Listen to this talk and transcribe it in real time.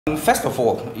First of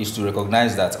all, is to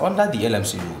recognize that under the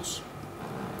LMC rules,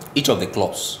 each of the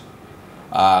clubs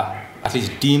are at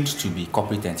least deemed to be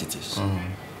corporate entities.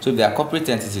 So if they are corporate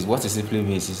entities, what it simply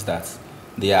means is that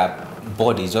they are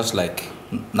bodies just like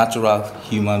natural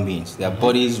human beings. They are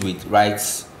bodies with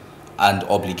rights and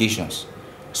obligations.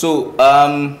 So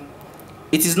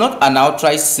it is not an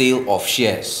outright sale of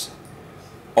shares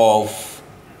of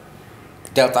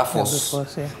Delta Force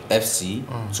FC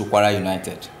to Kwara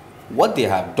United. What they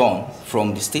have done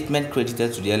from the statement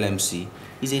credited to the LMC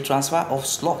is a transfer of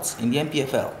slots in the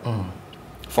NPFL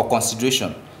for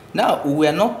consideration. Now, we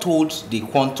were not told the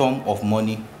quantum of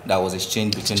money that was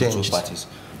exchanged between the two parties.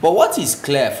 But what is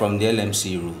clear from the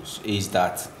LMC rules is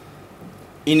that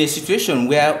in a situation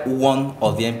where one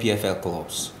of the NPFL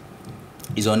clubs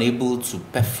is unable to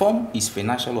perform its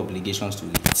financial obligations to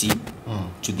the team,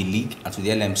 to the league, and to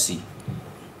the LMC,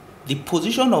 the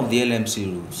position of the LMC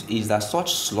rules is that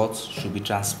such slots should be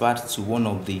transferred to one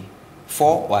of the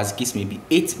 4, or as the case may be,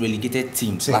 8 relegated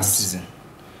teams last season.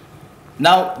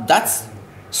 Now, that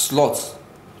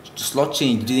slot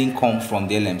change didn't come from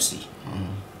the LMC.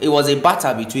 It was a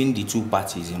battle between the two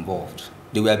parties involved.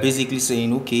 They were basically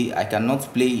saying, okay, I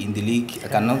cannot play in the league, I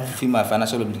cannot fulfill my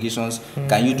financial obligations,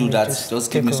 can you do that?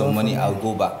 Just give me some money, I'll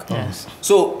go back.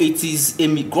 So it is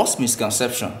a gross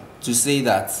misconception to say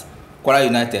that Kwara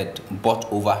United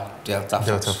bought over Delta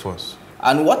Force.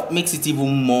 And what makes it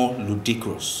even more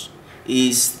ludicrous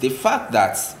is the fact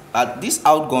that at this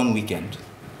outgone weekend,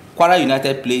 Kwara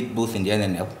United played both in the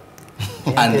NNL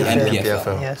and the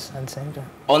NPFL. Yes, and Central.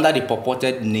 Under the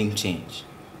purported name change.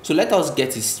 So let us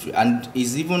get history, and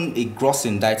is even a gross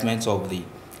indictment of the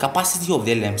capacity of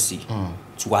the LMC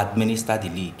to administer the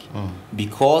league.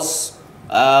 Because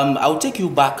I will take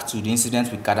you back to the incident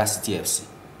with Kada City FC.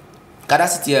 Kada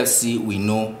City FC, we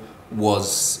know,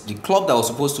 was the club that was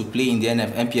supposed to play in the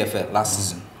NPFL last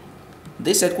season.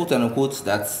 They said, quote unquote,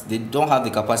 that they don't have the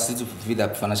capacity to fulfill their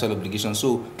financial obligations.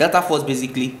 So Delta Force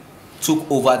basically took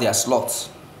over their slots.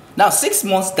 Now, 6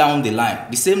 months down the line,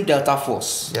 the same Delta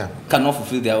Force cannot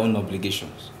fulfill their own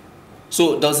obligations.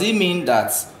 So does it mean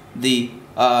that the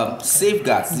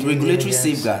safeguards, the regulatory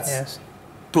safeguards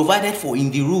provided for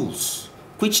in the rules,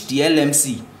 which the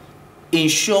LMC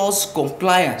ensures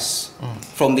compliance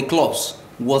from the clubs,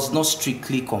 was not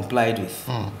strictly complied with?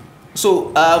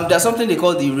 So there's something they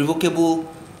call the revocable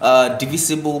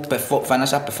divisible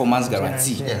financial performance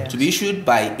guarantee to be issued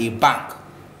by a bank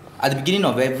at the beginning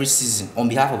of every season on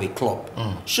behalf of a club,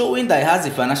 showing that it has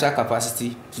the financial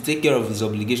capacity to take care of its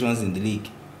obligations in the league.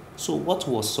 So what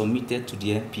was submitted to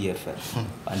the NPFL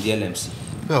and the LMC?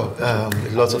 Well,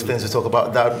 lots of things to talk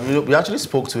about. That we actually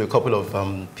spoke to a couple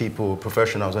of people,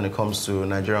 professionals, when it comes to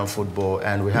Nigerian football,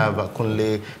 and we have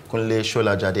Kunle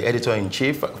Sholaja, the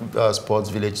editor-in-chief, Sports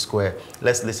Village Square.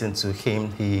 Let's listen to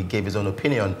him. He gave his own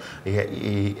opinion.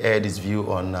 He aired his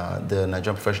view on the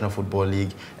Nigerian Professional Football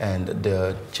League and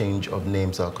the change of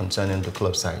names concerning the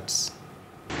club sites.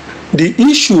 The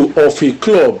issue of a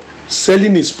club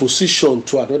selling its position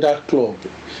to another club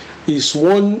is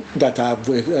one that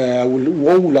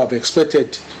one would have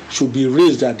expected should be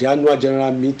raised at the annual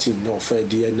general meeting of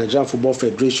the Nigerian Football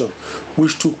Federation,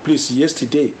 which took place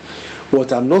yesterday.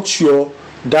 But I'm not sure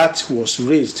that was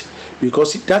raised,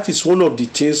 because that is one of the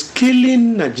things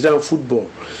killing Nigerian football,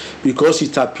 because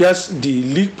it appears the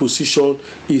league position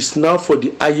is now for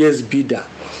the highest bidder.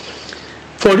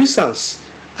 For instance,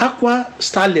 Aqua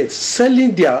Starlets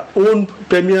selling their own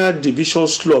Premier Division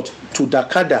slot to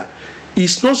Dakada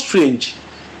is not strange,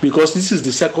 because this is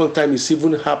the second time it's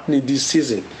even happening this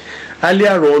season.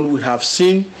 Earlier on, we have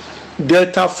seen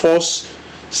Delta Force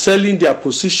selling their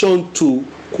position to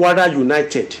Kwara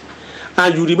United.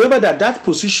 And you remember that that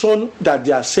position that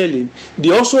they are selling,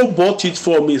 they also bought it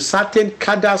from a certain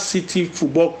Kada City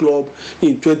Football Club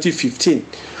in 2015.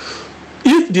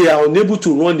 If they are unable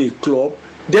to run a club,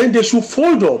 then they should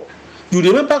fold up. You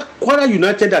remember Kwara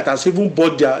United, that has even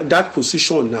bought that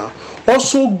position now,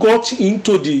 also got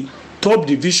into the top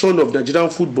division of Nigerian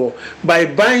football by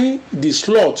buying the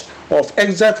slot of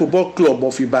Exile Football Club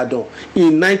of Ibadan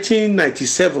in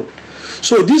 1997.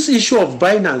 So this issue of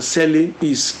buying and selling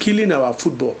is killing our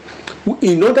football.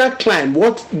 In other climes,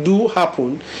 what do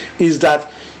happen is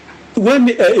that when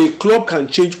a club can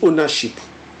change ownership,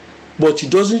 but it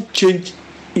doesn't change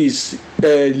its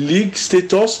league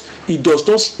status, it does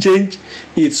not change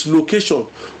its location.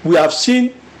 We have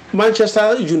seen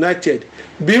Manchester United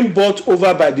being bought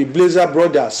over by the Blazer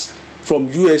brothers from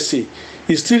USA.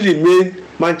 It still remains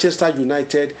Manchester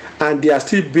United, and they are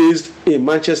still based in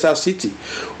Manchester City.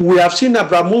 We have seen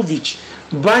Abramovich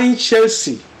buying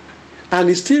Chelsea, and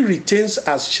it still retains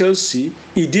as Chelsea.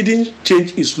 It didn't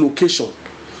change its location.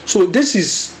 So this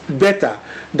is better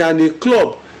than a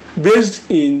club based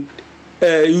in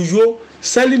Uyo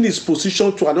selling its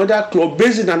position to another club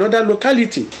based in another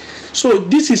locality. So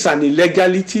this is an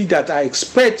illegality that I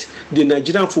expect the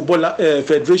Nigerian Football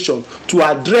Federation to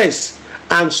address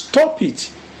and stop it,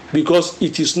 because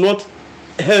it is not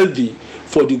healthy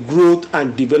for the growth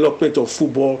and development of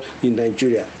football in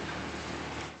Nigeria.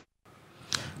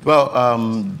 Well,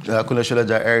 Kunle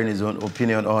Sholaja airing his own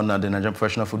opinion on the Nigerian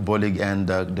Professional Football League and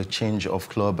the change of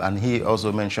club, and he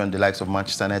also mentioned the likes of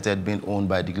Manchester United being owned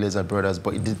by the Glazer brothers,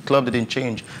 but the club didn't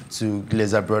change to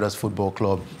Glazer Brothers Football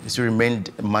Club. It still remained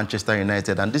Manchester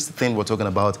United, and this is the thing we're talking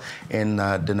about in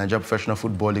the Nigerian Professional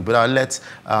Football League. But I'll let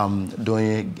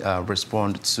Doyin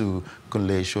respond to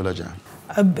Kunle Sholaja.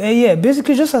 Yeah,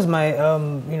 basically, just as my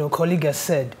colleague has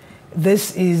said,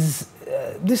 this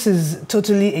is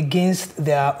totally against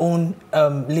their own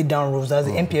laid down rules, as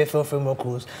the NPFL framework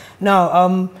rules.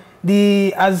 Now,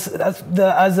 as at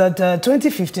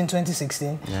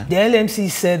 2015-2016, the LMC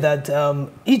said that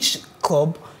each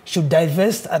club should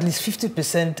divest at least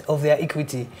 50% of their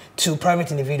equity to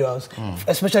private individuals,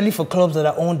 especially for clubs that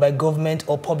are owned by government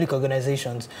or public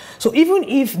organizations. So even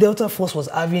if Delta Force was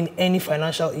having any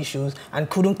financial issues and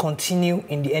couldn't continue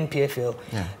in the NPFL,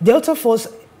 Delta Force,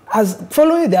 as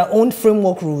following their own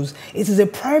framework rules, it is a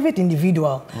private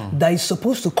individual that is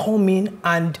supposed to come in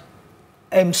and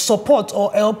support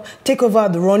or help take over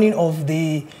the running of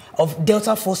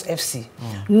Delta Force FC,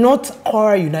 not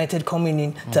Kwara United coming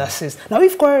in to assist. Now,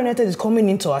 if Kwara United is coming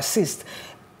in to assist,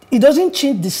 it doesn't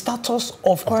change the status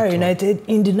of Kwara United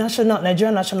in the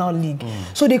Nigerian National League.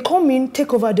 So they come in,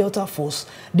 take over Delta Force,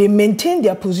 they maintain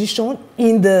their position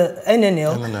in the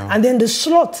NNL, and then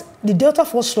the Delta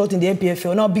Force slot in the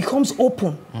NPFL now becomes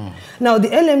open. Now, the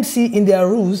LMC in their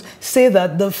rules say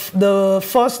that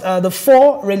the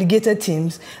four relegated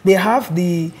teams, they have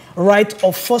the right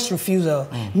of first refusal,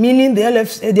 meaning the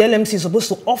LMC is supposed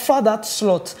to offer that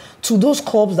slot to those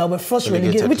clubs that were first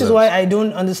relegated, which is why I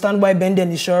don't understand why Benden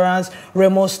Insurance,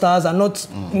 Remo Stars are not,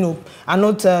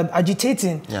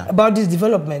 agitating about this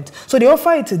development. So they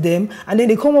offer it to them, and then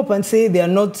they come up and say they are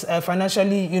not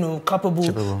financially,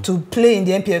 capable to play in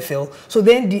the NPFL. So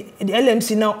then the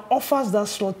LMC now offers that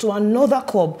slot to another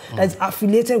club that is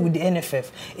affiliated with the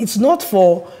NFF. It's not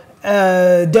for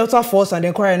Delta Force and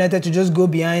then Kwara United to just go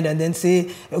behind and then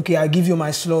say, okay, I'll give you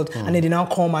my slot, and then they now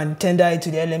come and tender it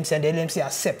to the LMC, and the LMC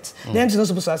accepts. The LMC is not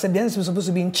supposed to accept. The LMC is supposed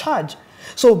to be in charge.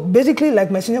 So basically,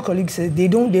 like my senior colleague said, they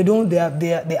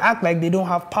act like they don't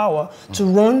have power to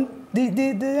run the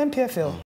NPFL.